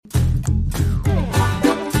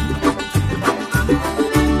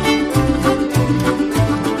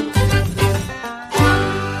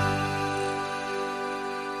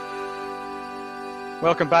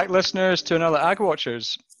Welcome back, listeners, to another Ag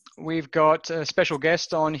Watchers. We've got a special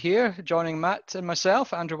guest on here, joining Matt and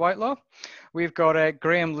myself, Andrew Whitelaw. We've got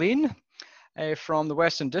Graham Lean from the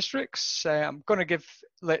Western Districts. I'm going to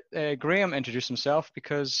let Graham introduce himself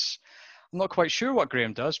because I'm not quite sure what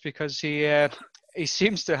Graham does, because he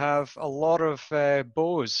seems to have a lot of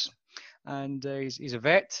bows, and he's a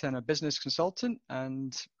vet and a business consultant,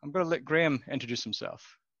 and I'm going to let Graham introduce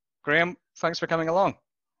himself. Graham, thanks for coming along.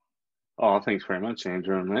 Oh, thanks very much,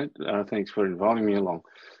 Andrew and Matt. Thanks for inviting me along.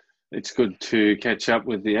 It's good to catch up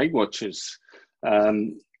with the Ag Watchers.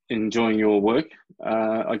 Enjoying your work.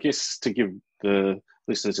 I guess to give the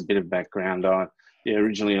listeners a bit of background,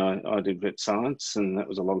 originally I did vet science, and that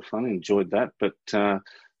was a lot of fun. Enjoyed that, but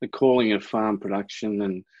the calling of farm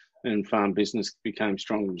production and farm business became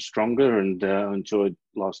stronger and stronger, and I enjoyed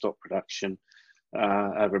livestock production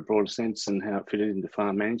over a broader sense and how it fitted into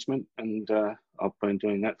farm management. And I've been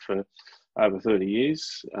doing that for over 30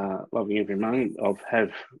 years, loving every moment. I've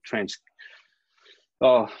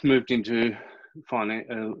moved into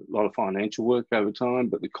a lot of financial work over time,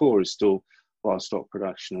 but the core is still livestock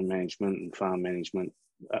production and management and farm management.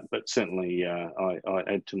 But certainly I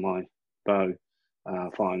add to my bow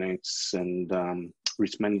finance and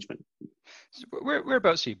risk management. So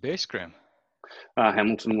whereabouts are you based, Graham?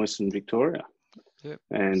 Hamilton, Western Victoria. Yep.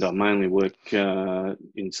 And I mainly work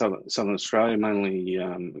in southern Australia, mainly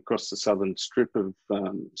across the southern strip of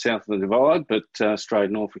south of the Divide, but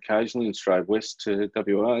strayed north occasionally and strayed west to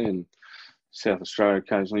WA and South Australia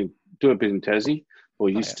occasionally. Do a bit in Tassie, or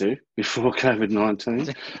used to before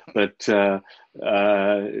COVID-19, but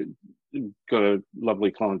got a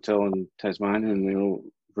lovely clientele in Tasmania, and they're all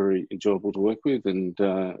very enjoyable to work with, and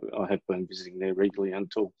I have been visiting there regularly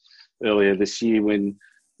until earlier this year when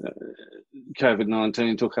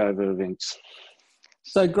COVID-19 took over events.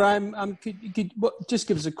 So, Graham, could just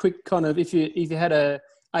give us a quick kind of, if you had a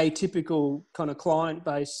typical kind of client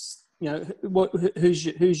base,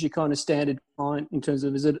 who's your kind of standard client in terms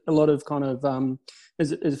of, is it a lot of kind of,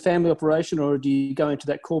 is it a family operation, or do you go into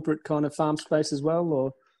that corporate kind of farm space as well,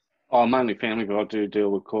 or? Oh, mainly family, but I do deal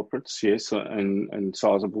with corporates, yes, and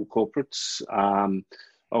sizable corporates.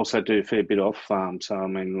 I also do a fair bit off farm. So, I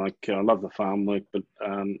mean, I love the farm work, but,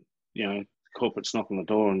 corporates knock on the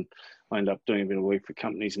door, and I end up doing a bit of work for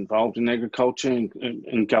companies involved in agriculture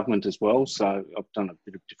and government as well. So I've done a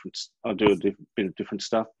bit of bit of different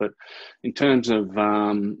stuff. But in terms of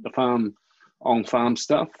the on-farm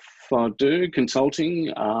stuff, I do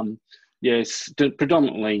consulting. Yes,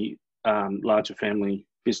 predominantly larger family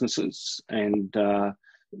businesses, and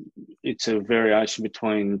it's a variation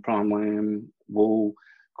between prime lamb, wool,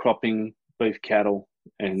 cropping, beef cattle,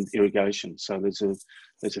 and irrigation. So there's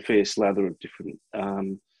a fair slather of different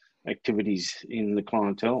activities in the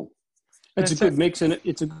clientele. It's a good mix, and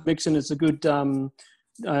it's a good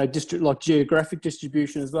geographic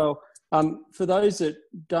distribution as well. For those that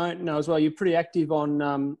don't know as well, you're pretty active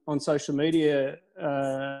on social media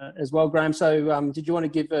as well, Graham. So did you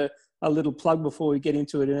want to give a little plug before we get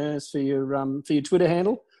into it in earnest for your Twitter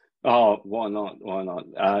handle? Oh, why not?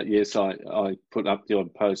 Yes, I put up the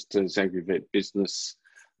odd post as AgriVet Business,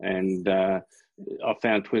 and I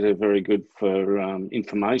found Twitter very good for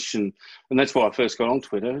information, and that's why I first got on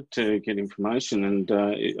Twitter, to get information, and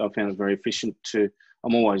I found it very efficient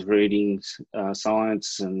I'm always reading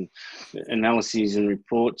science and analyses and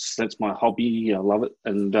reports. That's my hobby. I love it,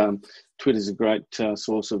 and Twitter's a great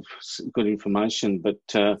source of good information. But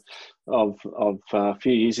a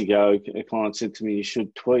few years ago, a client said to me, "You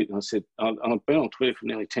should tweet." And I said, "I've been on Twitter for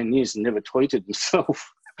nearly 10 years and never tweeted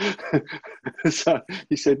myself." So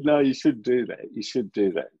he said, "No, you should do that. You should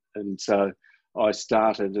do that." And so I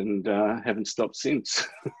started, and haven't stopped since.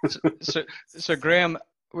 So Graham,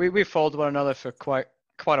 we followed one another for quite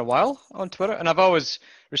a while on Twitter, and I've always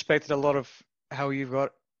respected a lot of how you've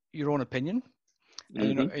got your own opinion,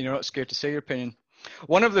 and you're not scared to say your opinion.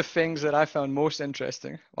 One of the things that I found most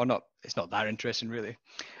interesting, it's not that interesting really,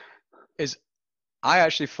 is I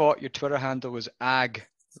actually thought your Twitter handle was Ag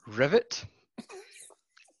Rivet.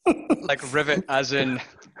 Like rivet as in,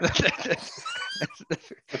 because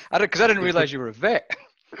I didn't realize you were a vet.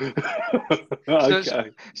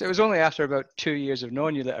 Okay. So it was only after about 2 years of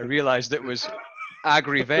knowing you that I realized it was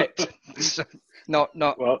Agri-Vet. So not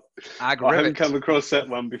well, Agri-Rivet. I haven't come across that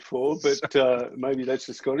one before, but maybe that's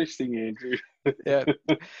a Scottish thing, Andrew. Yeah.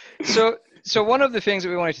 So one of the things that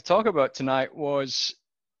we wanted to talk about tonight was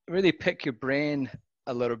really pick your brain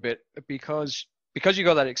a little bit, because you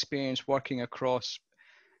got that experience working across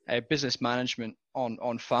business management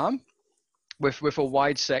on farm with a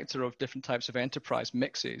wide sector of different types of enterprise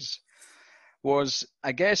mixes. Was,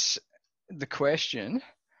 I guess, the question,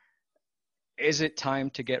 is it time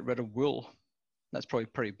to get rid of wool? That's probably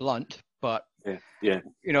pretty blunt, but yeah.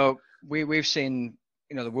 We've seen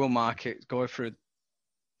the wool market go through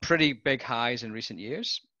pretty big highs in recent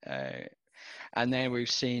years, and then we've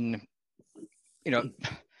seen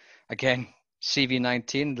again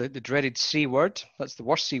CV-19, the dreaded C word. That's the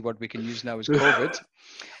worst C word we can use now is COVID,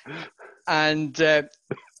 and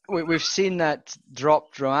we've seen that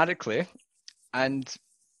drop dramatically, and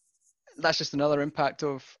that's just another impact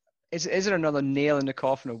of. Is it another nail in the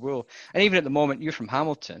coffin of wool? And even at the moment, you're from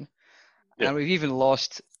Hamilton, and we've even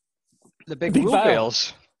lost the big wool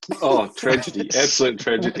bales. Oh, tragedy! Absolute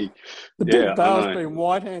tragedy. The big bale's been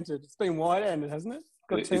white-handed. It's been white-handed, hasn't it?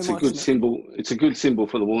 It's a good symbol. It's a good symbol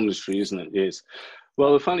for the wool industry, isn't it? Yes.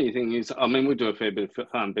 Well, the funny thing is, I mean, we do a fair bit of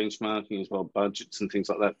farm benchmarking as well, budgets and things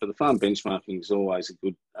like that. But the farm benchmarking is always a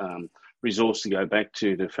good resource to go back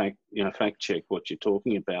to fact check what you're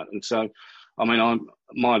talking about. And so, I mean,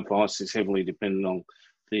 my advice is heavily dependent on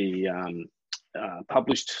the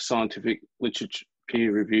published scientific literature,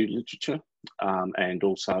 peer-reviewed literature, and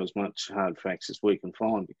also as much hard facts as we can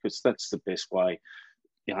find, because that's the best way,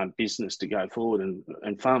 business to go forward.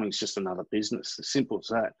 And farming is just another business, as simple as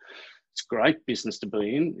that. It's a great business to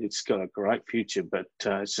be in. It's got a great future, but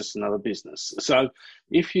it's just another business. So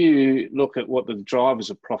if you look at what the drivers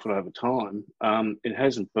of profit over time, it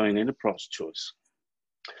hasn't been enterprise choice.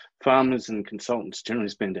 Farmers and consultants generally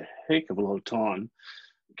spend a heck of a lot of time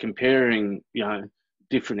comparing,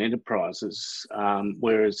 different enterprises,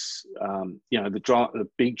 whereas, the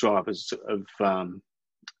big drivers of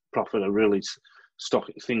profit are really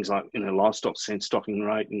stocking things like, livestock sense, stocking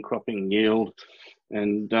rate and cropping yield,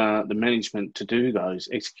 and the management to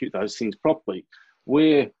execute those things properly.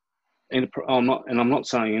 I'm not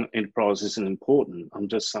saying enterprise isn't important. I'm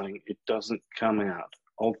just saying it doesn't come out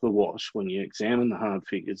of the wash when you examine the hard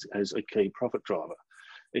figures as a key profit driver.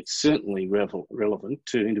 It's certainly relevant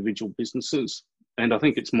to individual businesses, and I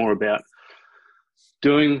think it's more about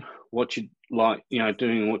doing what you like,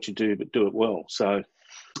 doing what you do, but do it well. So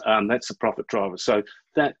that's the profit driver. So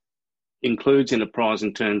that includes enterprise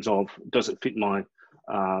in terms of, does it fit the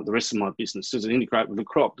rest of my business? Does it integrate with the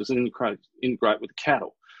crop? Does it integrate with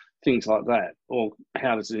cattle? Things like that. Or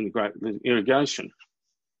how does it integrate with irrigation?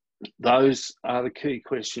 Those are the key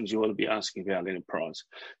questions you ought to be asking about enterprise,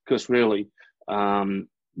 because really, over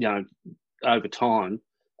time,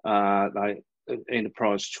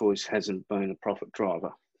 enterprise choice hasn't been a profit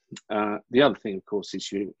driver. The other thing, of course,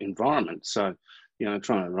 is your environment. So,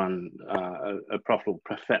 trying to run a profitable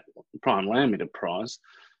prime lamb enterprise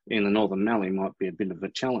in the Northern Mallee might be a bit of a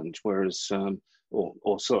challenge, whereas,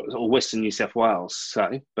 or Western New South Wales,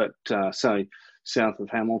 say, but say south of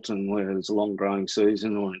Hamilton, where there's a long growing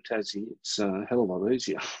season, or in Tassie, it's a hell of a lot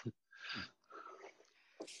easier.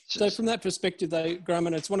 So from that perspective, though, Graham,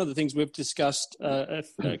 and it's one of the things we've discussed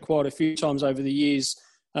quite a few times over the years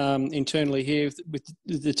internally here with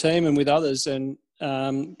the team and with others. And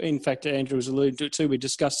in fact, Andrew was alluding to it too. We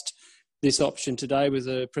discussed this option today with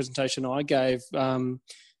a presentation I gave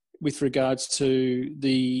with regards to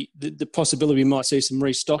the possibility we might see some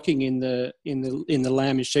restocking in the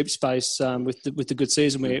lamb and sheep space with the good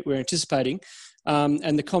season we're anticipating.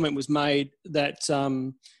 And the comment was made that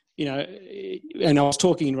and I was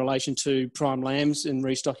talking in relation to prime lambs and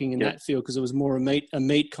restocking in that field, because it was more a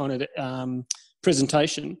meat kind of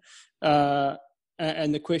presentation.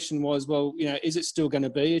 And the question was, well, is it still going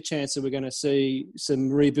to be a chance that we're going to see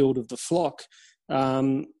some rebuild of the flock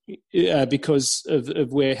because of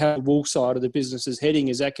how the wool side of the business is heading?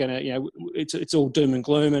 Is that going to, it's all doom and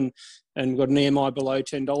gloom, and we've got an EMI below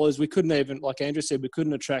 $10. We couldn't even, like Andrew said, we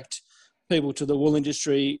couldn't attract people to the wool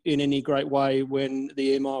industry in any great way when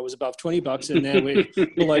the EMI was above $20, and now we're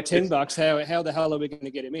below $10. How the hell are we going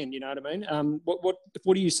to get him in? You know what I mean?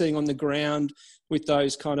 What are you seeing on the ground with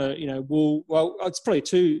those kind of wool? Well, it's probably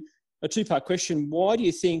a two-part question. Why do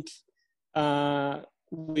you think we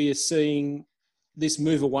are seeing this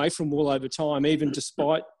move away from wool over time, even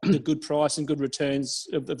despite the good price and good returns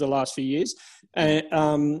of the last few years? And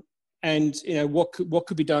what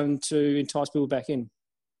could be done to entice people back in?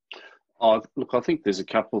 Oh, look, I think there's a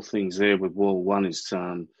couple of things there with wool. One is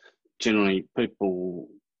generally people,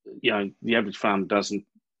 the average farmer doesn't,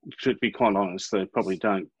 to be quite honest, they probably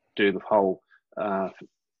don't do the whole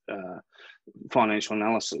financial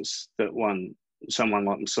analysis that someone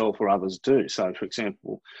like myself or others do. So, for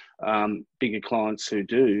example, bigger clients who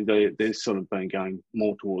do, they've sort of been going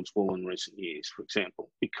more towards wool in recent years, for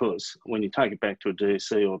example, because when you take it back to a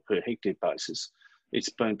DSC or per hectare basis, it's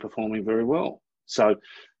been performing very well. So,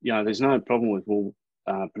 there's no problem with wool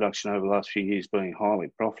production over the last few years being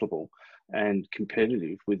highly profitable. and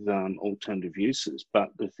competitive with alternative uses. But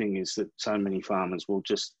the thing is that so many farmers will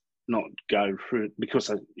just not go through because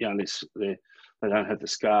they don't have the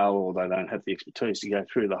scale or they don't have the expertise to go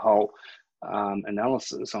through the whole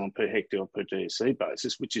analysis on a per hectare or per DSC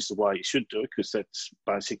basis, which is the way you should do it, because that's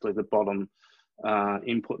basically the bottom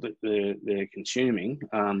input that they're consuming,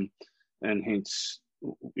 and hence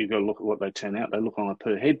you've got to look at what they turn out. They look on a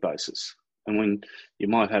per head basis, and when you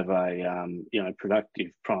might have a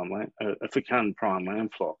productive prime lamb, a fecund prime lamb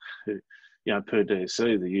flock, who per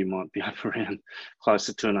DSC the ewe might be up around close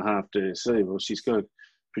to 2.5 DSC. Well, she's got to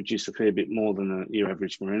produce a fair bit more than your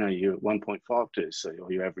average merino ewe at 1.5 DSC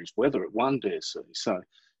or your average wether at 1 DSC. So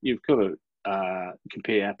you've got to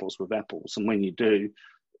compare apples with apples, and when you do,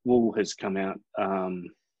 wool has come out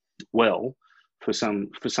well for some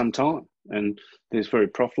time, and there's very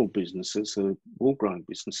profitable businesses, wool growing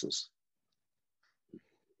businesses.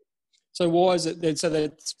 So why is it then? So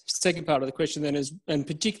the second part of the question then is, and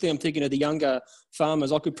particularly I'm thinking of the younger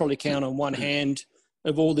farmers, I could probably count on one hand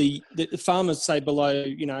of all the farmers, say below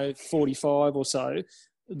 45 or so,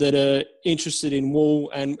 that are interested in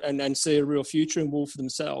wool and see a real future in wool for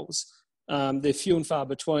themselves. They're few and far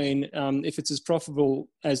between if it's as profitable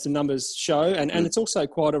as the numbers show, and it's also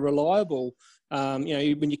quite a reliable. When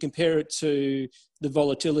you compare it to the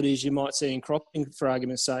volatilities you might see in cropping, for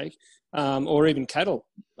argument's sake, or even cattle,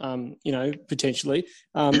 potentially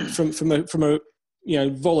from a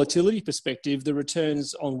volatility perspective, the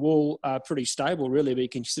returns on wool are pretty stable, really, but you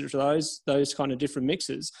consider those kind of different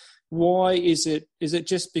mixes. Why is it? Is it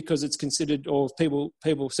just because it's considered, or people,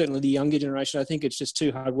 certainly the younger generation, I think it's just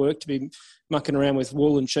too hard work to be mucking around with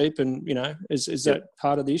wool and sheep, and is that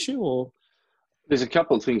part of the issue, or? There's a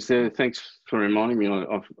couple of things there. Thanks for reminding me.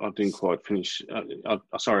 I didn't quite finish.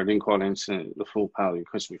 Sorry, I didn't quite answer the full part of your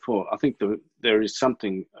question before. I think there is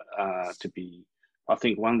something to be. I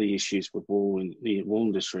think one of the issues with wool in the wool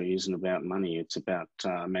industry isn't about money; it's about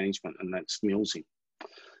management, and that's mulesing.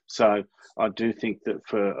 So I do think that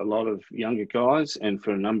for a lot of younger guys and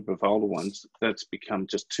for a number of older ones, that's become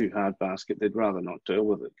just too hard basket. They'd rather not deal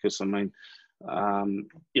with it because,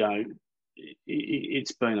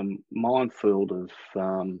 it's been a minefield of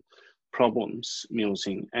problems,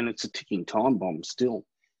 mulesing, and it's a ticking time bomb still.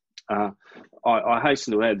 I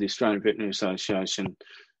hasten to add the Australian Veterinary Association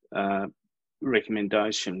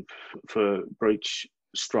recommendation for breech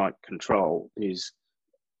strike control is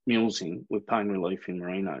mulesing with pain relief in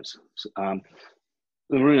merinos. The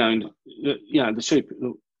merino, the sheep,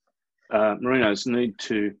 merinos need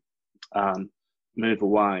to move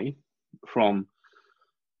away from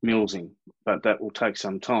mulesing, but that will take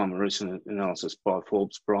some time. A recent analysis by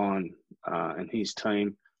Forbes Bryan and his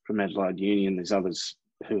team from Adelaide Union, there's others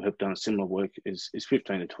who have done similar work, is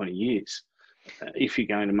 15 to 20 years if you're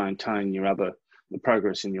going to maintain the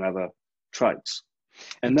progress in your other traits.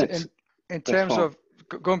 And that's in terms of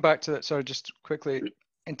going back to that, sorry, just quickly,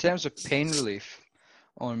 in terms of pain relief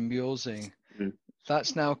on mulesing,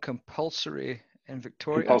 that's now compulsory in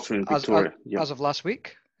Victoria. Compulsory in Victoria, as of last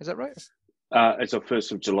week, is that right? As of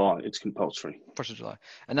 1st of July, it's compulsory. 1st of July.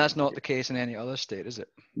 And that's not the case in any other state, is it?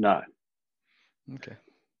 No. Okay.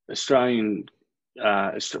 The Australian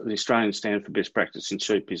standard for best practice in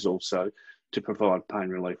sheep is also to provide pain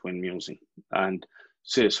relief when mulesing. And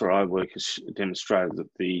CSRO work has demonstrated that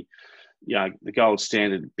the gold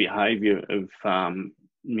standard behaviour of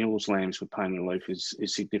mules lambs with pain relief is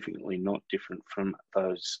significantly not different from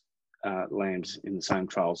those lambs in the same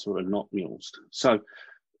trials who are not mulesed. So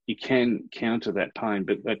you can counter that pain,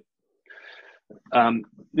 but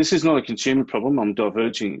this is not a consumer problem. I'm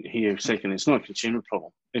diverging here a second. It's not a consumer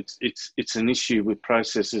problem. It's an issue with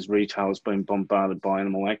processors, retailers being bombarded by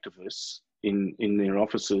animal activists in their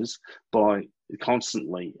offices by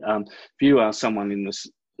constantly. If you ask someone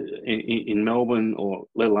in Melbourne or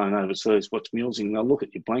let alone overseas what's mulesing, they'll look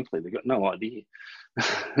at you blankly. They've got no idea,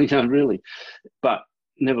 really. But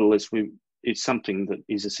nevertheless, it's something that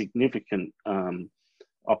is a significant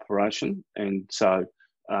operation, and so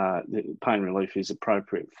the pain relief is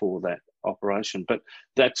appropriate for that operation. But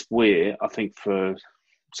that's where I think for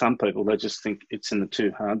some people they just think it's in the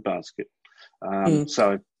too hard basket.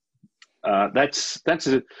 So I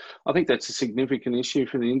think that's a significant issue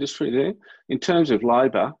for the industry there. In terms of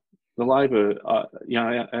labour, the labour,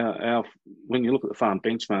 when you look at the farm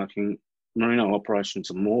benchmarking, merino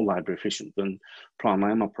operations are more labour efficient than prime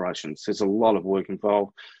lamb operations. There's a lot of work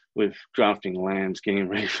involved with drafting lambs, getting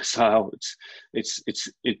ready for sale.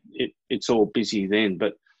 It's all busy then.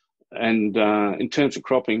 And in terms of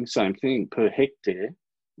cropping, same thing. Per hectare,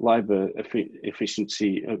 labour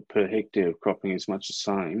efficiency per hectare of cropping is much the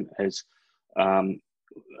same as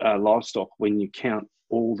livestock when you count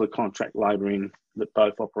all the contract labour in that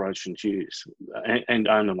both operations use, and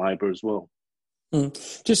owner labour as well.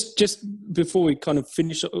 Just before we kind of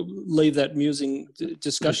leave that musing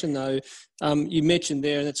discussion though, you mentioned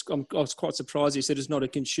there, and I was quite surprised you said it's not a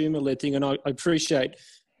consumer-led thing, and I appreciate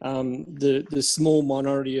the small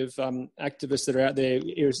minority of activists that are out there,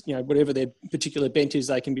 whatever their particular bent is,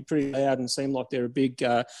 they can be pretty loud and seem like they're a big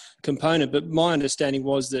component. But my understanding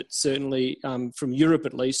was that certainly from Europe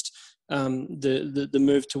at least, the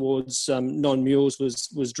move towards non-mules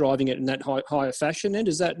was driving it in that higher fashion. And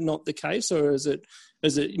is that not the case, or is it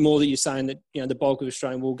more that you're saying that the bulk of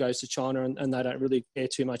Australian wool goes to China and they don't really care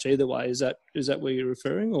too much either way? Is that where you're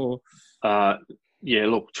referring, or? Yeah,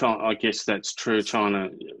 look, China, I guess that's true.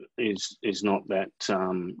 China is not that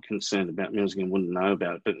concerned about music and wouldn't know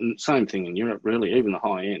about it. But same thing in Europe, really. Even the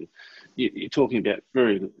high end, you're talking about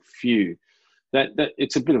very few. That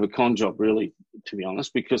it's a bit of a con job, really, to be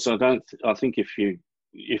honest. Because I think if you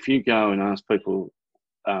go and ask people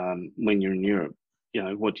when you're in Europe,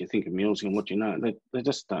 what do you think of music and what do you know, they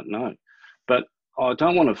just don't know. But I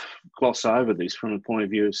don't want to gloss over this from a point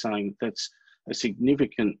of view of saying that's a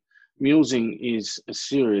significant. Mulesing is a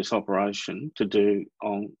serious operation to do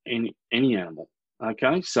on any animal.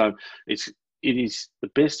 Okay, so it is the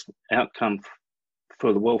best outcome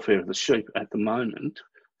for the welfare of the sheep at the moment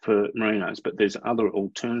for merinos, but there's other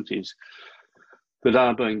alternatives that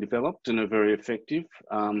are being developed and are very effective.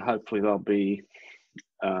 Hopefully they'll be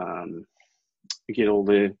get all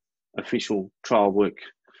their official trial work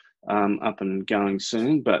up and going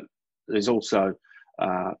soon, but there's also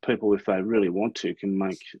people, if they really want to, can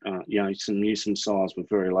make some size with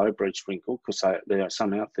very low breech wrinkle, because there are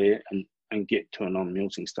some out there, and get to a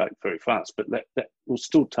non-mulesing state very fast. But that will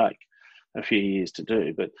still take a few years to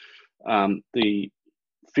do. But the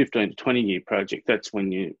 15 to 20 year project, that's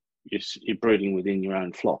when you're breeding within your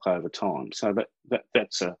own flock over time. So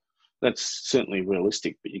that's certainly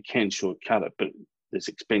realistic, but you can shortcut it. But there's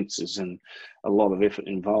expenses and a lot of effort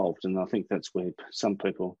involved, and I think that's where some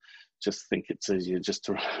people just think it's easier just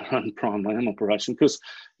to run prime lamb operation, because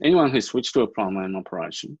anyone who switched to a prime lamb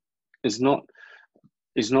operation is not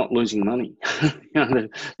losing money.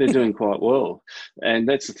 They're doing quite well, and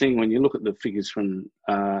that's the thing. When you look at the figures from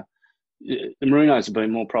the merinos have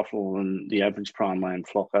been more profitable than the average prime lamb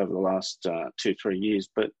flock over the last 2-3 years,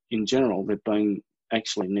 but in general they've been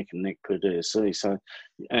actually neck and neck per DSC. So,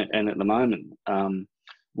 and at the moment,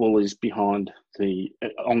 wool is behind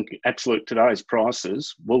on absolute today's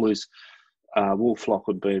prices. Wool flock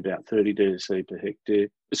would be about 30 DSC per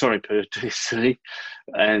DSC,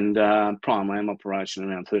 and prime lamb operation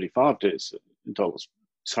around $35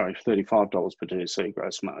 per DSC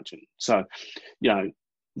gross margin. So,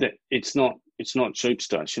 that it's not sheep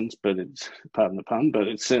stations, but it's, pardon the pun, but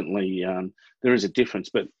it's certainly there is a difference.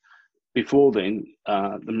 But before then,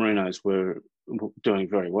 the merinos were doing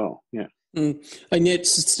very well. Yeah. And yet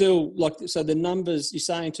still, so the numbers you're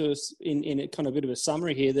saying to us in a kind of bit of a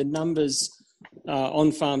summary here, the numbers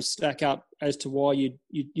on farm stack up as to why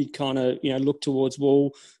you'd kind of look towards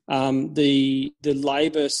wool. The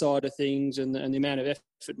labour side of things and the amount of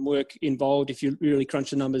effort and work involved, if you really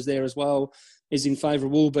crunch the numbers there as well, is in favour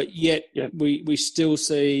of wool. But yet we still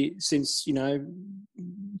see, since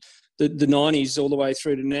the 90s all the way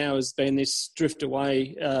through to now, has been this drift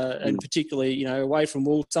away, and particularly, away from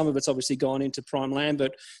wool. Some of it's obviously gone into prime lamb,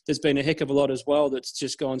 but there's been a heck of a lot as well that's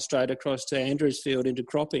just gone straight across to Andrew's field into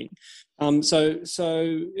cropping. So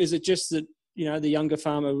is it just that, the younger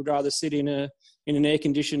farmer would rather sit in an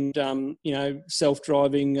air-conditioned,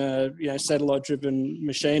 self-driving, satellite-driven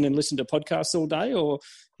machine and listen to podcasts all day, or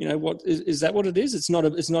what is that? What it is? It's not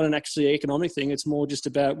an actually economic thing. It's more just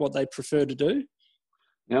about what they prefer to do.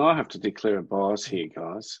 Now, I have to declare a bias here,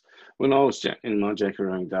 guys. When I was in my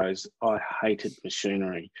jackeroing days, I hated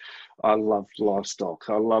machinery. I loved livestock.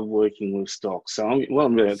 I love working with stock. So what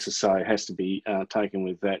I'm about to say has to be taken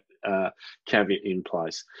with that caveat in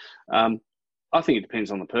place. I think it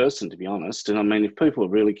depends on the person, to be honest. And I mean, if people are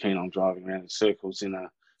really keen on driving around in circles in a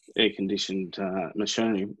air-conditioned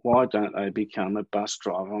machinery, why don't they become a bus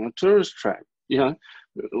driver on a tourist track?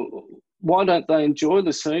 Why don't they enjoy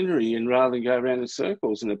the scenery and rather than go around in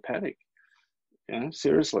circles in a paddock?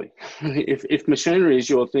 Seriously. If machinery is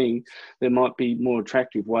your thing, there might be more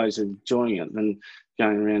attractive ways of enjoying it than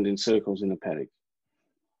going around in circles in a paddock.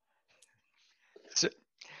 So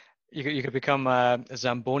you could become a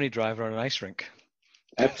Zamboni driver on an ice rink.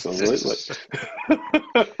 Absolutely.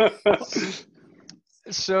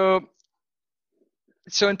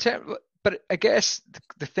 But I guess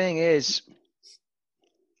the thing is,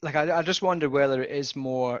 I just wonder whether it is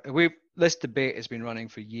more. This debate has been running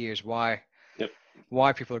for years. Why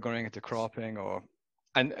people are going into cropping, or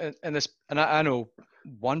I know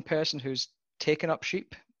one person who's taken up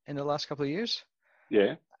sheep in the last couple of years.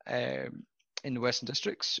 Yeah. In the Western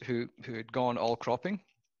Districts, who had gone all cropping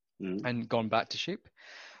Mm. and gone back to sheep.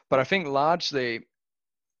 But I think largely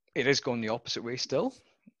it is going the opposite way still.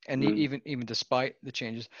 And even despite the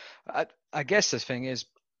changes, I guess the thing is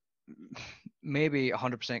maybe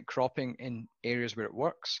 100% cropping in areas where it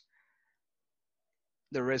works.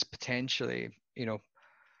 There is potentially,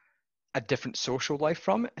 a different social life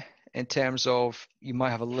from it, in terms of you might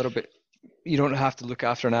have a little bit, you don't have to look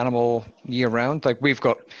after an animal year round. Like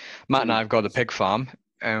Matt and I have got a pig farm,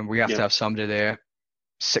 and we have to have somebody there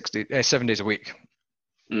 7 days a week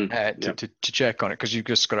to check on it, because you've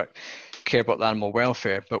just got to care about the animal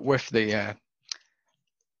welfare. But with the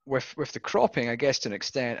with the cropping, I guess to an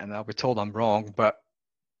extent, and I'll be told I'm wrong, but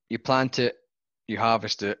you plant it, you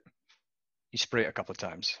harvest it, you spray it a couple of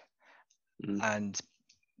times, and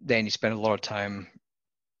then you spend a lot of time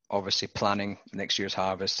obviously planning next year's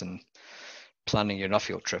harvest and planning your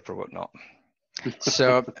Nuffield trip or whatnot.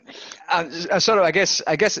 So I guess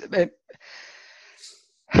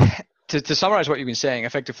to summarize what you've been saying,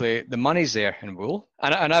 effectively the money's there in wool,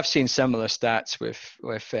 and I've seen similar stats with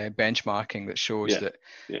benchmarking that shows that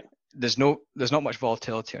there's not much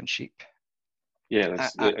volatility on sheep. Yeah,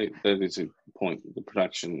 that is a point. The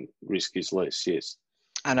production risk is less. Yes,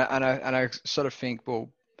 and I sort of think,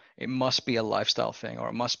 well, it must be a lifestyle thing, or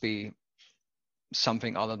it must be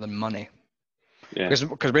something other than money. Yeah.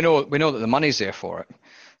 Because we know that the money's there for it,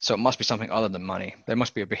 so it must be something other than money. There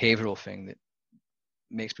must be a behavioural thing that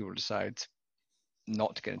makes people decide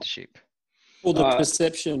not to get into sheep. Or the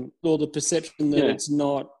perception that it's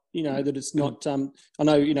not, that it's not. I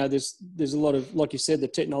know, there's a lot of, like you said, the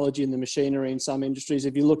technology and the machinery in some industries.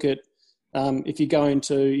 If you look at, if you go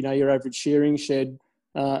into, your average shearing shed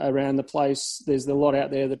around the place, there's a lot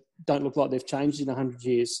out there that don't look like they've changed in 100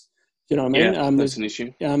 years. Do you know what I mean? Yeah, that's an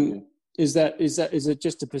issue. Is it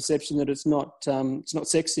just a perception that it's not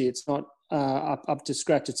sexy? It's not up to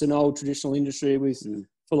scratch. It's an old traditional industry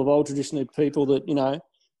full of old traditional people that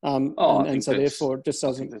and so therefore it just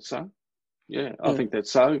doesn't. I think that's so. Yeah, I think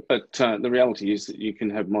that's so. But the reality is that you can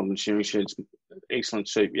have modern shearing sheds, excellent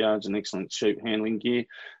sheep yards, and excellent sheep handling gear,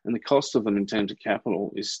 and the cost of them in terms of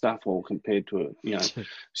capital is stuff all compared to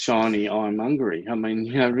shiny ironmongery. I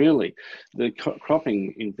mean, really, the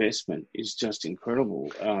cropping investment is just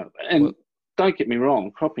incredible. Don't get me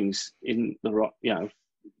wrong, cropping's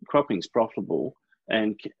cropping's profitable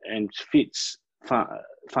and fits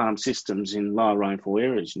farm systems in lower rainfall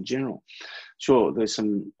areas in general. Sure, there's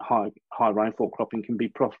some high rainfall cropping can be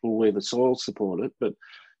profitable where the soil's supported, but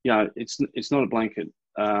it's not a blanket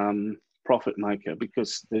profit maker,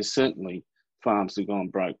 because there's certainly farms that have gone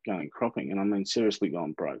broke going cropping, and I mean seriously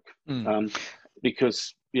gone broke,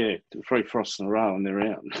 because three frosts in a row and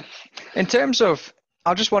they're out. In terms of,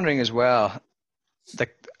 I'm just wondering as well,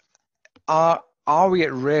 are we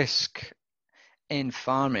at risk in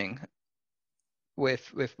farming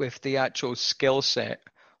with the actual skill set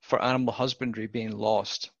for animal husbandry being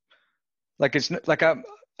lost? Like, it's like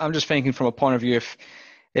I'm just thinking from a point of view,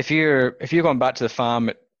 if you're going back to the farm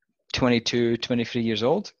at 22, 23 years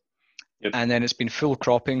old, and then it's been full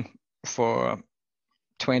cropping for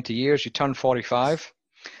 20 years, you turn 45,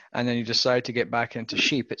 and then you decide to get back into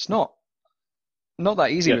sheep. It's not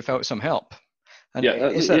that easy without some help. And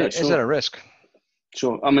is that a risk?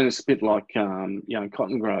 Sure. I mean, it's a bit like,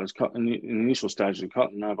 cotton growers. In the initial stage of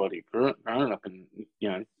cotton, nobody grew it up in,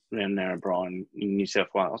 around Narrabri in New South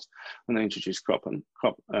Wales when they introduced cotton.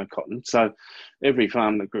 So every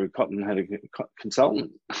farm that grew cotton had a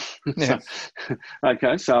consultant. Yeah.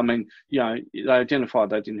 So I mean, they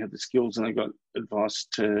identified they didn't have the skills, and they got advice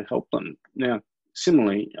to help them. Now,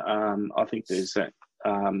 similarly, I think there's that.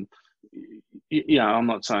 I'm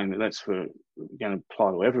not saying that that's going to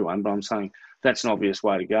apply to everyone, but I'm saying that's an obvious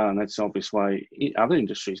way to go, and that's an obvious way other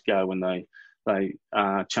industries go when they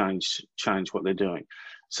change what they're doing.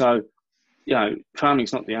 So,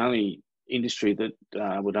 farming's not the only industry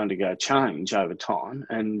that would undergo change over time,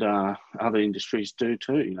 and other industries do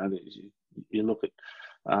too. You look at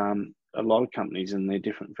a lot of companies, and they're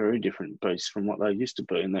different, very different beasts from what they used to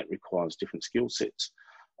be, and that requires different skill sets.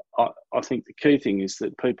 I think the key thing is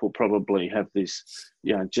that people probably have this,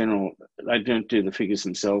 general, they don't do the figures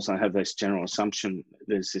themselves. They have this general assumption.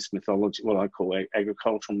 There's this mythology, what I call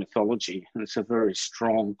agricultural mythology, and it's a very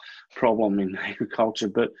strong problem in agriculture.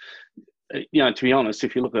 But, to be honest,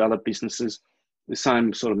 if you look at other businesses, the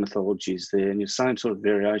same sort of mythology is there, and the same sort of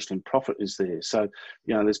variation in profit is there. So,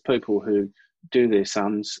 there's people who do their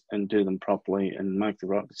sums and do them properly and make the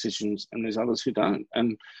right decisions, and there's others who don't.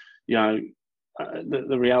 And,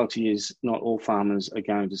 the reality is not all farmers are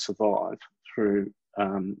going to survive through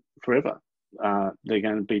forever. They're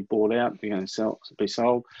going to be bought out. They're going to be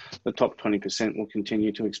sold. The top 20% will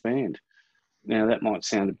continue to expand. Now, that might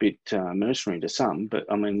sound a bit mercenary to some, but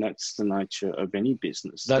I mean, that's the nature of any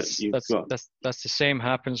business. That's the same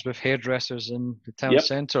happens with hairdressers in the town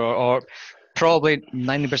centre, or probably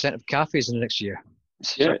 90% of cafes in the next year.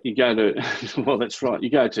 Yeah, you go to, well, that's right. You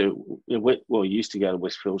go to, you used to go to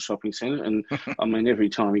Westfield Shopping Centre, and I mean, every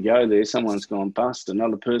time you go there, someone's gone bust,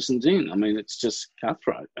 another person's in. I mean, it's just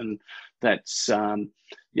cutthroat, and that's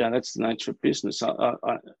that's the nature of business.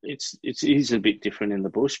 It is a bit different in the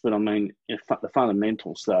bush, but I mean, the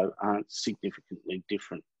fundamentals though aren't significantly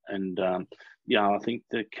different. And I think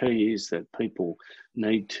the key is that people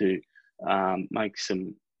need to make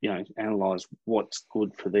some, analyse what's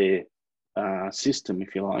good for their system,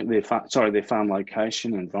 if you like, their farm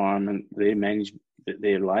location, environment, their management,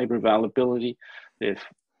 their labour availability, the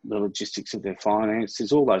logistics of their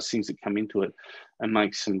finances, all those things that come into it, and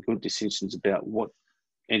make some good decisions about what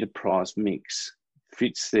enterprise mix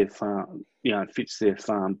fits their farm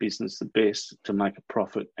business the best to make a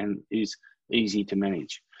profit and is easy to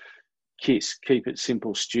manage. KISS, keep it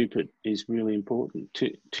simple, stupid, is really important.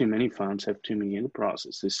 Too many farms have too many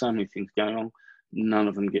enterprises. There's so many things going on, none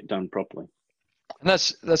of them get done properly. And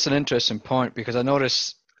that's an interesting point, because I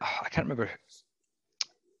noticed, I can't remember,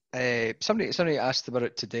 somebody asked about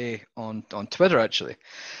it today on Twitter, actually,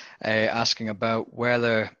 asking about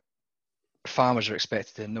whether farmers are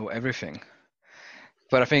expected to know everything.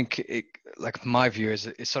 But I think, my view is,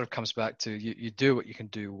 it sort of comes back to you do what you can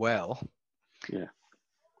do well. Yeah.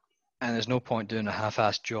 And there's no point doing a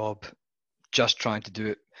half-assed job just trying to do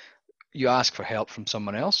it. You ask for help from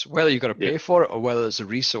someone else, whether you've got to pay for it or whether it's a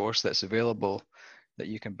resource that's available that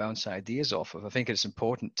you can bounce ideas off of. I think it's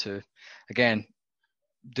important to, again,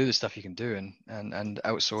 do the stuff you can do and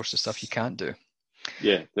outsource the stuff you can't do.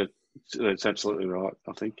 Yeah, that's absolutely right.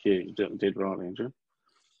 I think you did right, Andrew.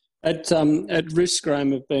 At risk,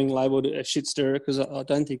 Graham, of being labelled a shit stirrer, because I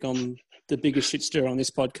don't think I'm the biggest shit stirrer on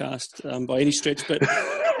this podcast by any stretch, but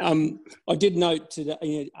I did note today,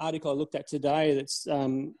 an article I looked at today that's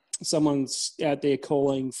someone's out there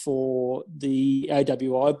calling for the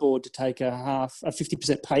AWI board to take a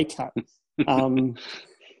 50% pay cut.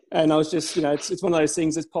 And I was just, it's one of those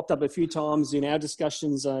things that's popped up a few times in our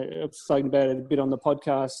discussions. I've spoken about it a bit on the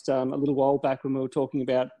podcast a little while back when we were talking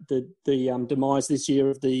about the demise this year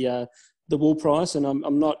of the wool price. And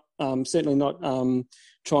I'm not certainly not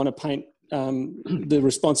trying to paint the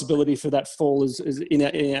responsibility for that fall is in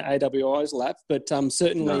our AWI's lap, but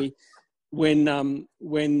certainly. No.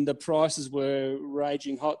 When the prices were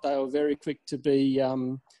raging hot, they were very quick to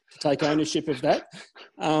to take ownership of that.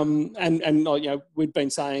 And we'd been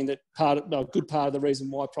saying that a good part of the reason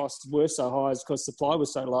why prices were so high is because supply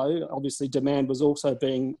was so low. Obviously, demand was also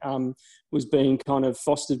being kind of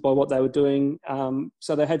fostered by what they were doing.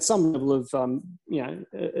 So they had some level of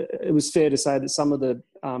it was fair to say that some of the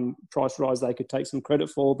price rise they could take some credit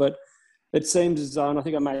for, but it seems as though, and I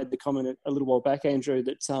think I made the comment a little while back, Andrew,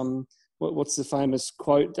 that what's the famous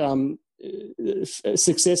quote?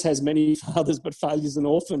 Success has many fathers, but failure's an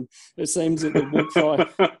orphan. It seems that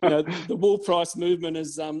the wool price movement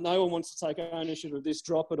is no one wants to take ownership of this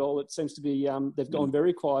drop at all. It seems to be they've gone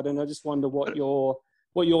very quiet, and I just wonder what your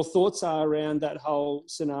thoughts are around that whole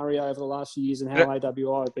scenario over the last few years and how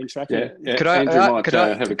AWI have been tracking it. Yeah. Could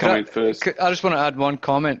I have a comment first? I just want to add one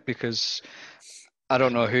comment, because I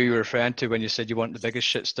don't know who you were referring to when you said you want the biggest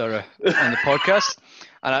shit stirrer on the podcast.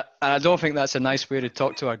 And I don't think that's a nice way to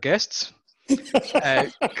talk to our guests,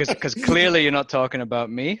 because clearly you're not talking about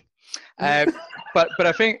me. But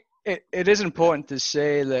I think it is important to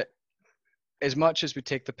say that as much as we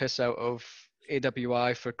take the piss out of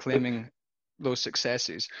AWI for claiming those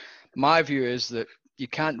successes, my view is that you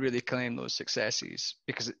can't really claim those successes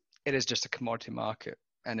because it is just a commodity market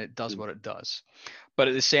and it does what it does. But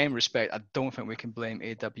at the same respect, I don't think we can blame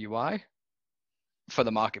AWI for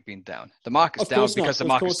the market being down. The market's down because the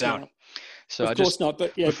market's down. So of course not.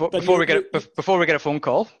 But yeah, before we get a phone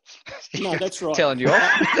call, no, that's right. Telling you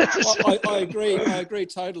off. I agree. I agree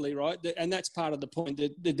totally. Right, and that's part of the point.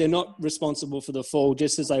 That they're not responsible for the fall,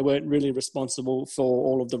 just as they weren't really responsible for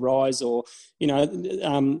all of the rise. Or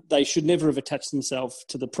they should never have attached themselves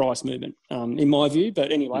to the price movement, in my view.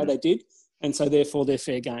 But anyway, they did. And so, therefore, they're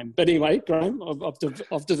fair game. But anyway, Graham,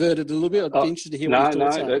 I've diverted a little bit. I'd be interested to hear what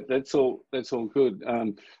your thoughts are. That's all good.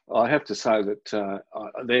 I have to say that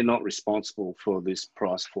they're not responsible for this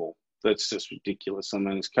price fall. That's just ridiculous. I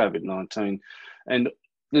mean, it's COVID-19, and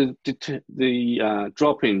the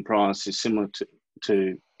drop in price is similar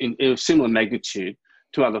to similar magnitude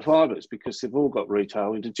to other fibres because they've all got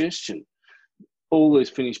retail indigestion. All these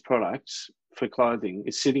finished products for clothing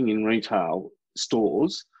is sitting in retail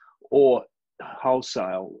stores or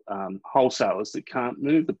wholesalers that can't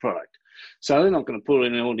move the product. So they're not going to put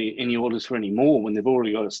in any orders for any more when they've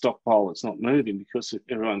already got a stockpile that's not moving because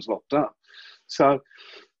everyone's locked up. So,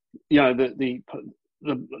 the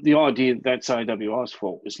idea that that's AWI's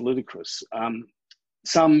fault is ludicrous.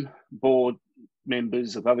 Some board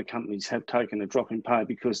members of other companies have taken a drop in pay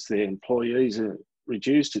because their employees are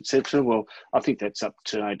reduced, etc. Well, I think that's up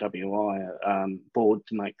to AWI board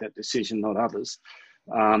to make that decision, not others.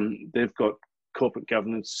 They've got corporate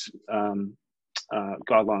governance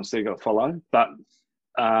guidelines they've got to follow, but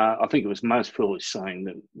I think it was most foolish saying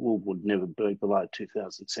that wool would never be below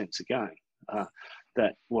 2,000 cents again.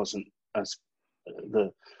 That wasn't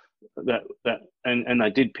and they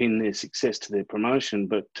did pin their success to their promotion,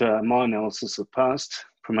 but my analysis of past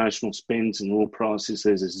promotional spends and wool prices,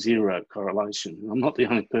 there's a zero correlation. I'm not the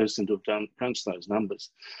only person to have crunched those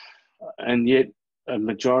numbers, and yet a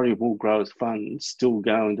majority of wool growers funds still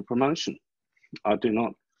go into promotion. I do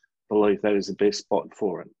not believe that is the best spot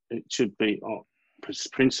for it. It should be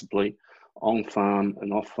principally on-farm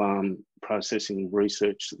and off-farm processing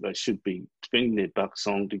research that they should be spending their bucks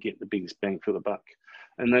on to get the biggest bang for the buck.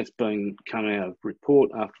 And that's been come out of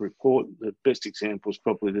report after report. The best example is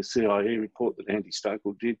probably the CIE report that Andy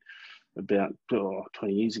Stokell did about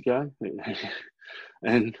 20 years ago.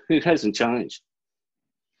 And it hasn't changed.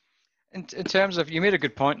 In terms of, you made a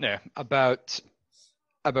good point there about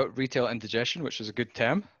retail indigestion, which is a good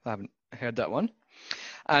term. I haven't heard that one.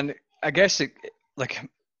 And I guess Matt,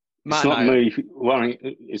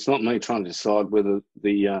 it's not me trying to decide whether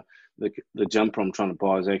the jumper I'm trying to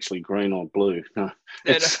buy is actually green or blue. No,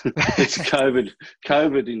 it's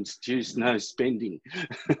COVID induced no spending.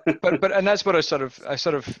 but that's what I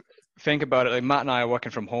sort of think about it. Like Matt and I are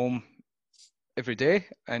working from home every day,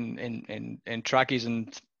 and in trackies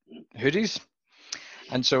and hoodies,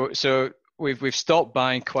 and so we've stopped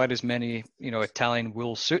buying quite as many Italian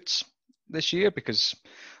wool suits this year because,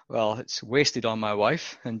 well, it's wasted on my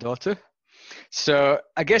wife and daughter. So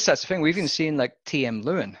I guess that's the thing. We've even seen like TM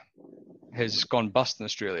Lewin has gone bust in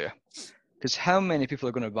Australia because how many people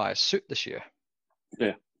are going to buy a suit this year?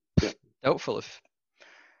 Yeah. Doubtful if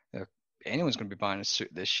anyone's going to be buying a suit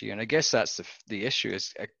this year. And I guess that's the issue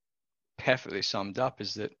is perfectly summed up,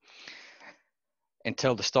 is that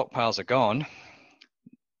until the stockpiles are gone,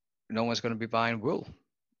 no one's going to be buying wool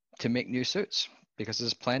to make new suits because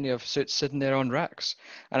there's plenty of suits sitting there on racks.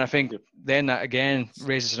 And I think then that again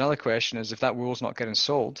raises another question, is if that wool's not getting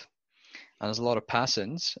sold and there's a lot of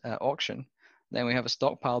pass-ins at auction, then we have a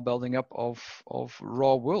stockpile building up of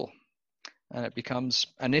raw wool. And it becomes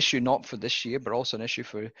an issue not for this year, but also an issue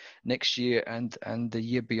for next year and the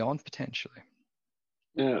year beyond potentially.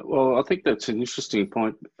 Yeah, well, I think that's an interesting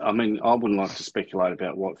point. I mean, I wouldn't like to speculate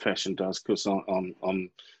about what fashion does because I'm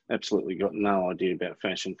absolutely got no idea about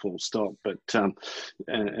fashion, full stop. But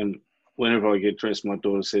and whenever I get dressed, my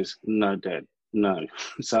daughter says, "No, Dad, no."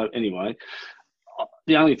 So anyway,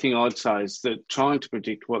 the only thing I'd say is that trying to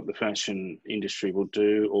predict what the fashion industry will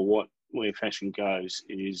do or where fashion goes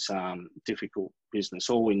is difficult business.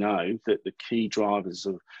 All we know that the key drivers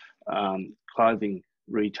of clothing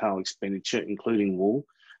retail expenditure, including wool,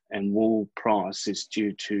 and wool price is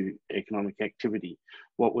due to economic activity.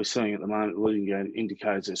 What we're seeing at the moment, leading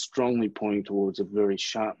indicators are strongly pointing towards a very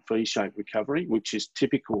sharp V-shaped recovery, which is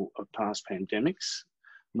typical of past pandemics.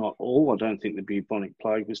 Not all. I don't think the bubonic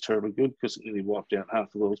plague was terribly good because it nearly wiped out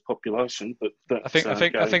half the world's population. But I think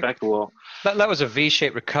back a while. That was a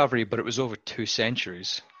V-shaped recovery, but it was over 2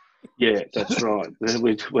 centuries. Yeah, that's right.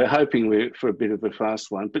 We're hoping for a bit of a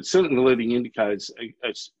fast one, but certainly the leading indicators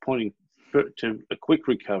are pointing to a quick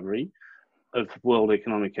recovery of world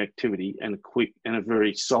economic activity and a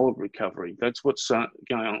very solid recovery. That's what's going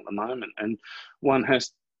on at the moment, and one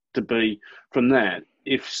has to be from that.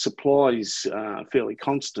 If supply is fairly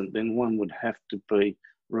constant, then one would have to be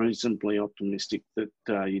reasonably optimistic that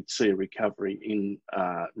you'd see a recovery in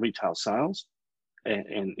retail sales.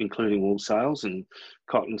 And including wool sales and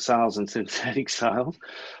cotton sales and synthetic sales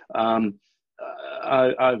over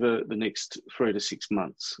the next 3 to 6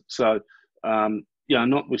 months. So,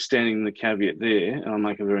 notwithstanding the caveat there, and I'll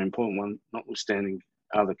make a very important one, notwithstanding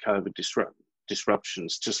other COVID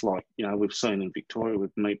disruptions, just like, we've seen in Victoria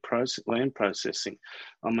with land processing.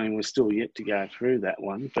 I mean, we're still yet to go through that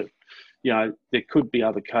one, but, there could be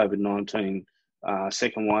other COVID-19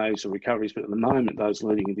 second waves or recoveries, but at the moment those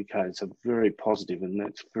leading indicators are very positive, and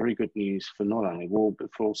that's very good news for not only wool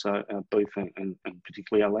but for also our beef and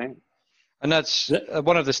particularly our lamb. And that's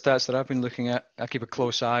one of the stats that I've been looking at. I keep a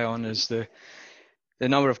close eye on is the the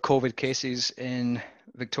number of COVID cases in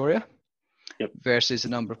Victoria Yep. versus the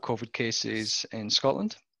number of COVID cases in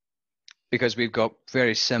Scotland, because we've got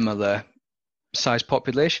very similar size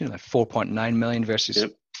population, like 4.9 million versus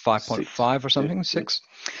 5.5 or something, 6.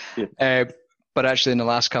 But actually in the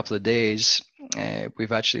last couple of days,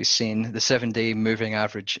 we've actually seen the 7-day moving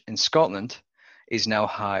average in Scotland is now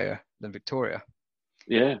higher than Victoria.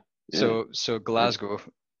 Yeah. So Glasgow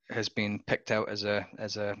has been picked out as a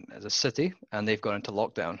city, and they've gone into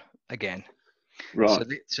lockdown again. Right.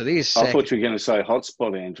 So these. I thought you were going to say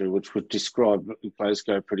hotspot, Andrew, which would describe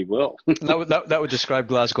Glasgow pretty well. that would describe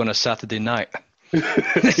Glasgow on a Saturday night. Did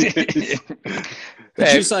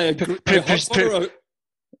you say a hotspot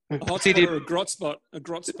or a grot spot? A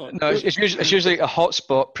grot spot. No, it's usually a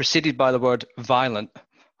hotspot preceded by the word violent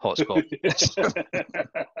hotspot.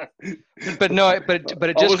 but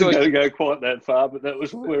it just goes. I wasn't going to go quite that far, but that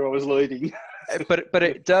was where I was leading. but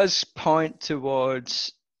it does point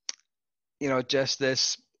towards, just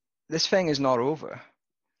this thing is not over,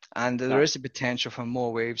 and there is a potential for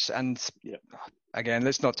more waves. And again,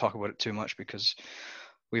 let's not talk about it too much because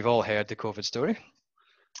we've all heard the COVID story.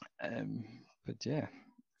 But yeah.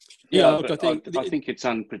 I think it's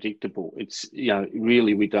unpredictable. It's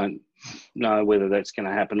really we don't know whether that's going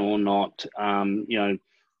to happen or not.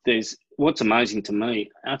 There's what's amazing to me,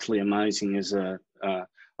 utterly amazing, as a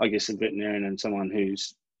veterinarian and someone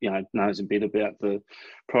who's knows a bit about the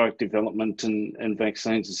product development and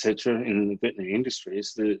vaccines, etc. in the veterinary industry,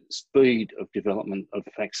 is the speed of development of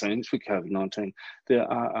vaccines for COVID-19.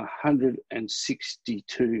 There are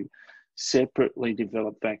 162 separately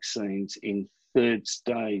developed vaccines in third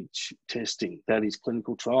stage testing. That is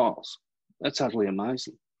clinical trials. That's utterly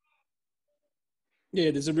amazing.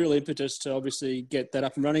 Yeah, there's a real impetus to obviously get that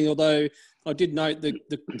up and running. Although I did note that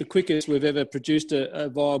the quickest we've ever produced a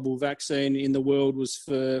viable vaccine in the world was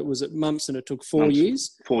it mumps, and it took 4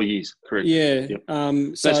 years. 4 years, correct. Yeah. Yep.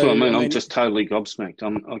 That's what I mean. I'm just totally gobsmacked.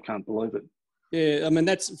 I can't believe it. Yeah, I mean,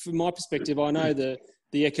 that's from my perspective. I know the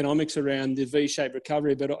economics around the V-shaped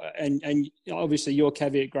recovery, but and obviously your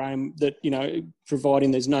caveat, Graham, that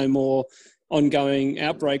providing there's no more ongoing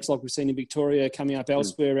outbreaks like we've seen in Victoria coming up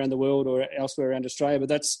elsewhere around the world or elsewhere around Australia. But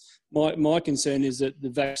that's my concern, is that the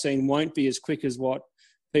vaccine won't be as quick as what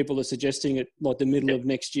people are suggesting at like the middle of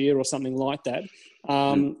next year or something like that,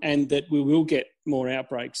 and that we will get more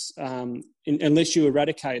outbreaks unless you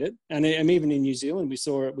eradicate it. And even in New Zealand, we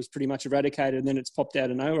saw it was pretty much eradicated and then it's popped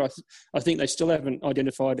out of nowhere. I think they still haven't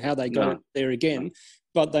identified how they got it there again.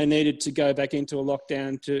 But they needed to go back into a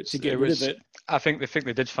lockdown to get rid of it. I think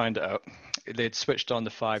they did find it out. They'd switched on the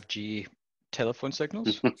 5G telephone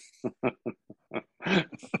signals.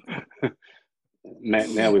 Matt,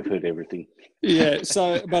 now we've heard everything. Yeah.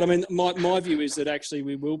 So, but I mean, my view is that actually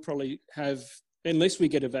we will probably have, unless we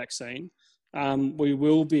get a vaccine, we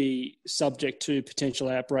will be subject to potential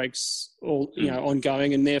outbreaks,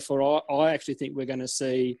 ongoing, and therefore I actually think we're going to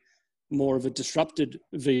see more of a disrupted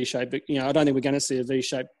V-shape. But, I don't think we're going to see a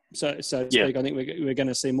V-shape, so to speak. I think we're going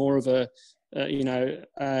to see more of I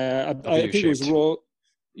think it was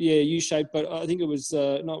U-shaped, but I think it was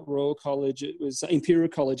not Royal College, it was Imperial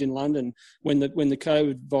College in London. When the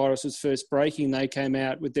COVID virus was first breaking, they came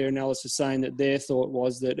out with their analysis saying that their thought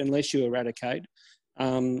was that unless you eradicate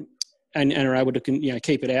and are able to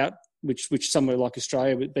keep it out, which somewhere like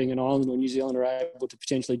Australia, being an island, or New Zealand, are able to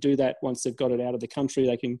potentially do that once they've got it out of the country.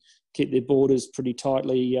 They can keep their borders pretty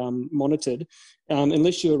tightly monitored.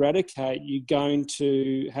 Unless you eradicate, you're going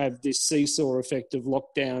to have this seesaw effect of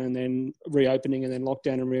lockdown and then reopening, and then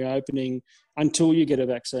lockdown and reopening until you get a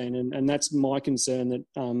vaccine. And that's my concern, that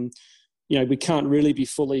we can't really be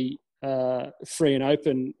fully free and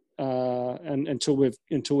open until we've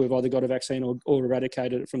either got a vaccine or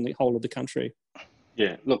eradicated it from the whole of the country.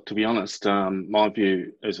 Yeah, look, to be honest, my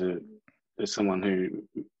view as someone who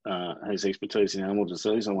has expertise in animal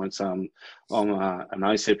disease, I won't say I'm an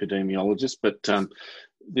ace epidemiologist, but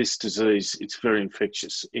this disease, it's very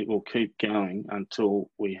infectious. It will keep going until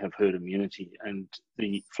we have herd immunity. And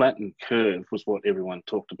the flattened curve was what everyone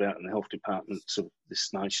talked about in the health departments of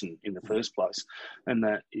this nation in the first place. And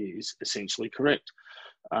that is essentially correct.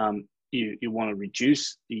 You want to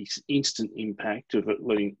reduce the instant impact of it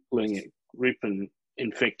letting it rip and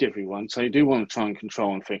infect everyone. So you do want to try and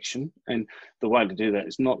control infection. And the way to do that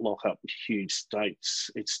is not lock up huge states.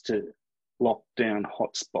 It's to lock down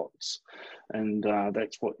hotspots. And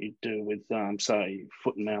that's what you do with, say,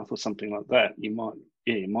 foot and mouth or something like that. You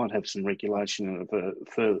might have some regulation of a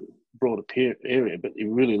further broader area, but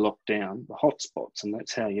you really lock down the hotspots, and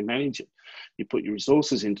that's how you manage it. You put your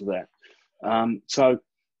resources into that. So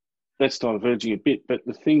that's diverging a bit. But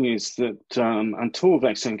the thing is that until a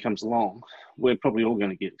vaccine comes along, we're probably all going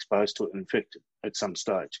to get exposed to it and infected at some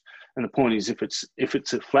stage. And the point is, if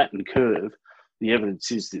it's a flattened curve, the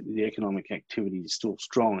evidence is that the economic activity is still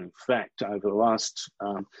strong. In fact, over the last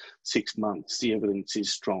 6 months, the evidence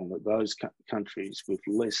is strong that those countries with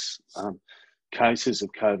less cases of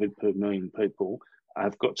COVID per million people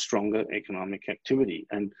have got stronger economic activity.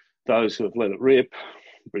 And those who have let it rip,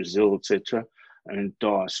 Brazil, etc., are in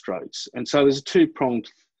dire straits. And so there's a two-pronged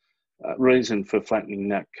reason for flattening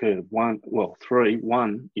that curve. Three.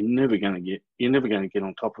 One, you're never going to get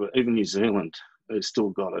on top of it. Even New Zealand has still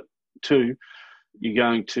got it. Two, you're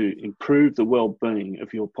going to improve the well-being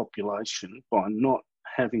of your population by not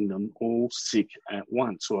having them all sick at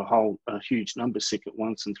once, or a huge number sick at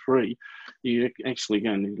once. And three, you're actually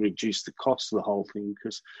going to reduce the cost of the whole thing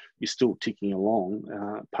because you're still ticking along.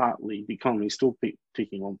 Partly, the economy's still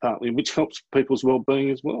ticking along partly, which helps people's well-being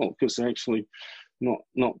as well, because they're actually not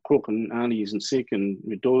crook and auntie isn't sick and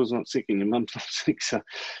your daughter's not sick and your mum's not sick. So,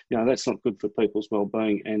 that's not good for people's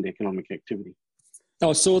well-being and economic activity.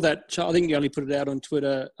 I saw that. I think you only put it out on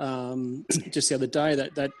Twitter just the other day.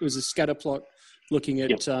 That was a scatter plot looking at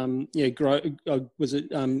the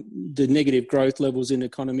negative growth levels in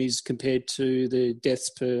economies compared to the deaths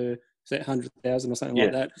per 100,000 or something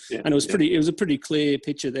like that. Yeah, and it was a pretty clear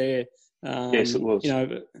picture there. Yes, it was.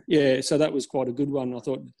 So that was quite a good one. I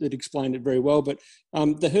thought it explained it very well. But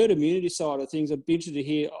the herd immunity side of things, I'd be interested to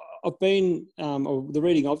hear. The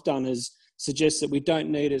reading I've done suggests that we don't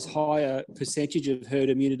need as high a percentage of herd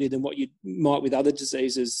immunity than what you might with other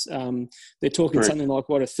diseases. They're talking Correct. Something like,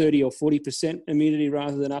 a 30 or 40% immunity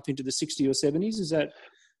rather than up into the 60 or 70s? Is that...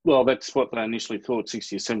 Well, that's what they initially thought,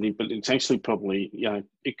 60 or 70, but it's actually probably,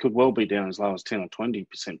 it could well be down as low as 10 or 20%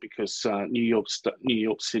 because New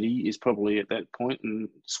York City is probably at that point, and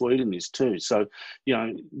Sweden is too. So,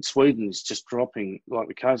 Sweden is just dropping, like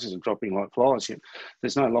the cases are dropping like flies.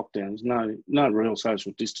 There's no lockdowns, no real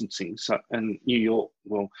social distancing. So, and New York,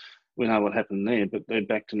 well, we know what happened there, but they're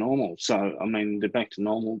back to normal. So, they're back to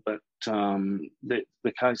normal, but the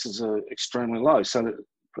cases are extremely low. So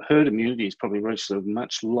herd immunity has probably reached a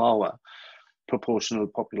much lower proportion of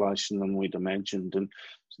the population than we'd imagined. And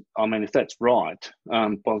if that's right,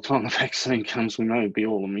 by the time the vaccine comes, we may be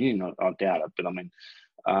all immune. I doubt it, but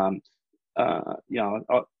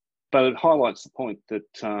but it highlights the point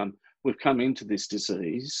that we've come into this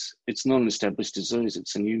disease. It's not an established disease;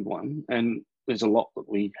 it's a new one, and there's a lot that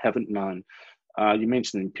we haven't known. You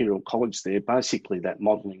mentioned Imperial College there. Basically, that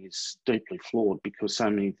modelling is deeply flawed because so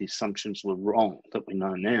many of the assumptions were wrong that we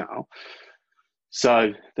know now.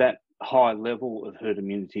 So that high level of herd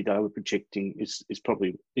immunity they were projecting is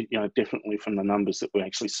probably, definitely from the numbers that we're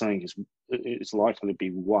actually seeing is likely to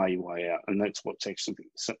be way, way out. And that's what's actually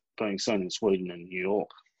being seen in Sweden and New York.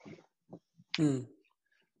 Mm.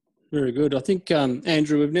 Very good. I think,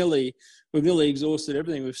 Andrew, we've nearly exhausted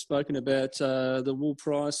everything. We've spoken about the wool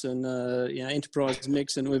price and enterprise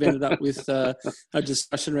mix, and we've ended up with a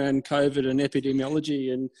discussion around COVID and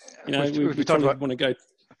epidemiology. And we talked about want to go.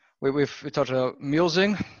 We've talked about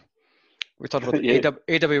Mulesing. We talked about Yeah.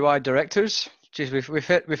 AWI directors. Geez, we've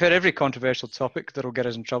hit every controversial topic that'll get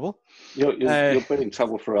us in trouble. You'll be in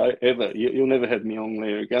trouble forever. You'll never have me on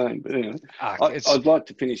there again. But anyway, I'd like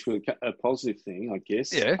to finish with a positive thing, I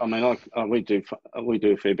guess. Yeah. We do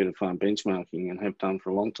a fair bit of farm benchmarking and have done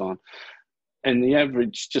for a long time. And the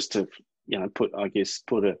average, just to put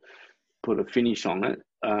a finish on it,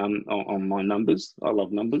 on my numbers. I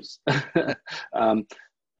love numbers,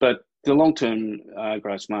 but the long-term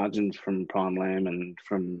gross margins from prime lamb and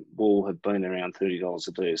from wool have been around $30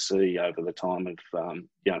 a DSC over the time of farm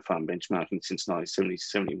benchmarking since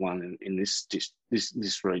 1970-71 in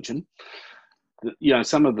this region.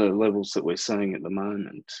 Some of the levels that we're seeing at the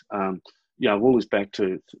moment, wool is back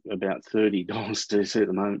to about $30 DSC at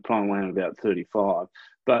the moment, prime lamb about 35,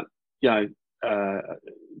 but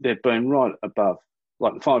they've been right above.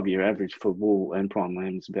 Like the 5-year average for wool and prime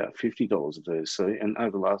lamb is about $50 a DSC, and over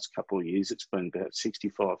the last couple of years, it's been about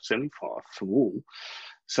 65, 75 for wool.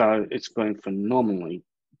 So it's been phenomenally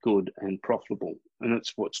good and profitable, and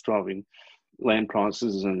it's what's driving lamb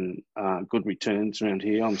prices and good returns around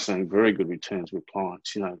here. I'm seeing very good returns with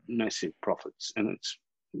clients, massive profits, and it's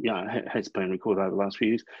has been recorded over the last few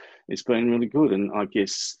years. It's been really good, and I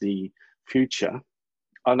guess the future,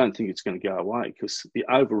 I don't think it's going to go away because the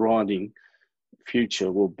overriding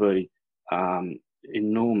future will be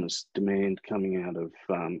enormous demand coming out of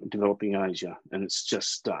developing Asia, and it's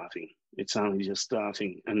just starting. It's only just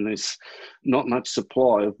starting, and there's not much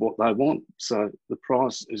supply of what they want. So the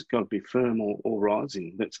price has got to be firm or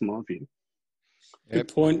rising. That's my view.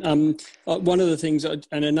 Good point. One of the things, and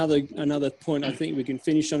another point, I think we can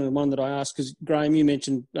finish on, and one that I asked, because Graham, you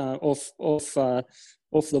mentioned off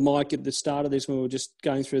the mic at the start of this when we were just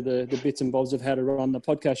going through the bits and bobs of how to run the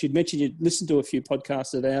podcast. You'd mentioned you'd listened to a few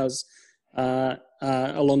podcasts of ours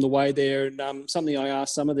along the way there, and something I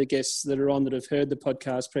asked some of the guests that are on that have heard the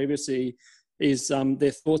podcast previously is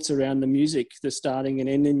their thoughts around the music, the starting and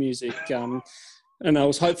ending music. And I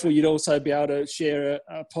was hopeful you'd also be able to share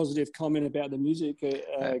a positive comment about the music,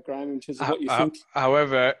 Graham, in terms of what you think.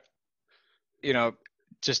 However,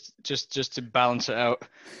 just to balance it out,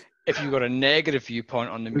 if you've got a negative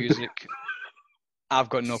viewpoint on the music, I've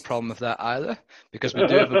got no problem with that either, because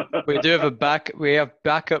we have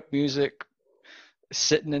backup music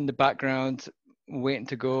sitting in the background waiting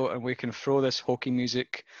to go, and we can throw this hokey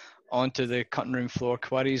music onto the cutting room floor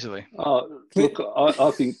quite easily. Oh, look,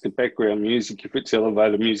 I think the background music, if it's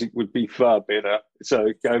elevator music, would be far better. So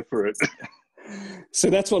go for it. So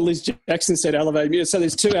that's what Liz Jackson said, elevator music. So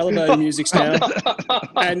there's 2 elevator musics now.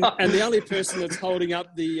 and the only person that's holding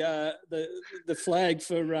up the flag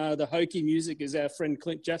for the hokey music is our friend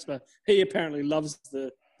Clint Jasper. He apparently loves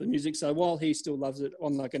the music. So while he still loves it,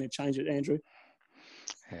 I'm not going to change it, Andrew.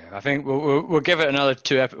 Yeah, I think we'll give it another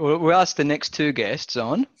 2 we'll ask the next 2 guests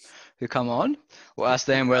who come on. We'll ask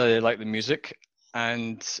them whether they like the music,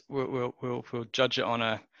 and we'll judge it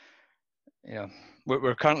on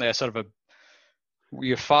we're currently a sort of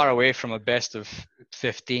we're far away from a best of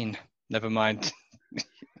 15. Never mind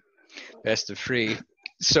best of 3.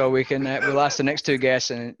 So we can we'll ask the next 2 guests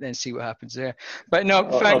and then see what happens there. But no,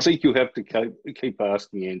 thanks. I think you have to keep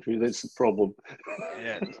asking, Andrew. That's the problem.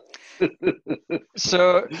 Yeah.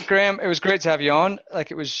 So Graham, it was great to have you on. I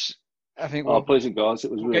think we'll pleasure, guys.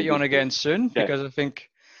 It was really get you on good. again soon, because I think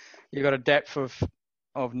you got a depth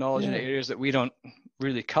of knowledge in areas that we don't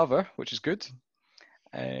really cover, which is good.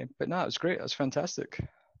 But no, it was great. It was fantastic.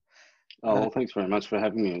 Thanks very much for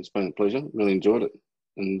having me. It's been a pleasure. Really enjoyed it,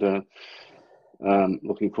 and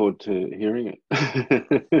looking forward to hearing it.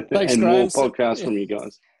 Thanks, and Graham. more podcasts from you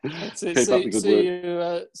guys. Keep up the good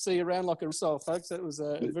work. See you around like a result, folks. That was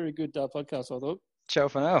a very good podcast, I thought. Ciao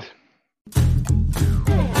for now.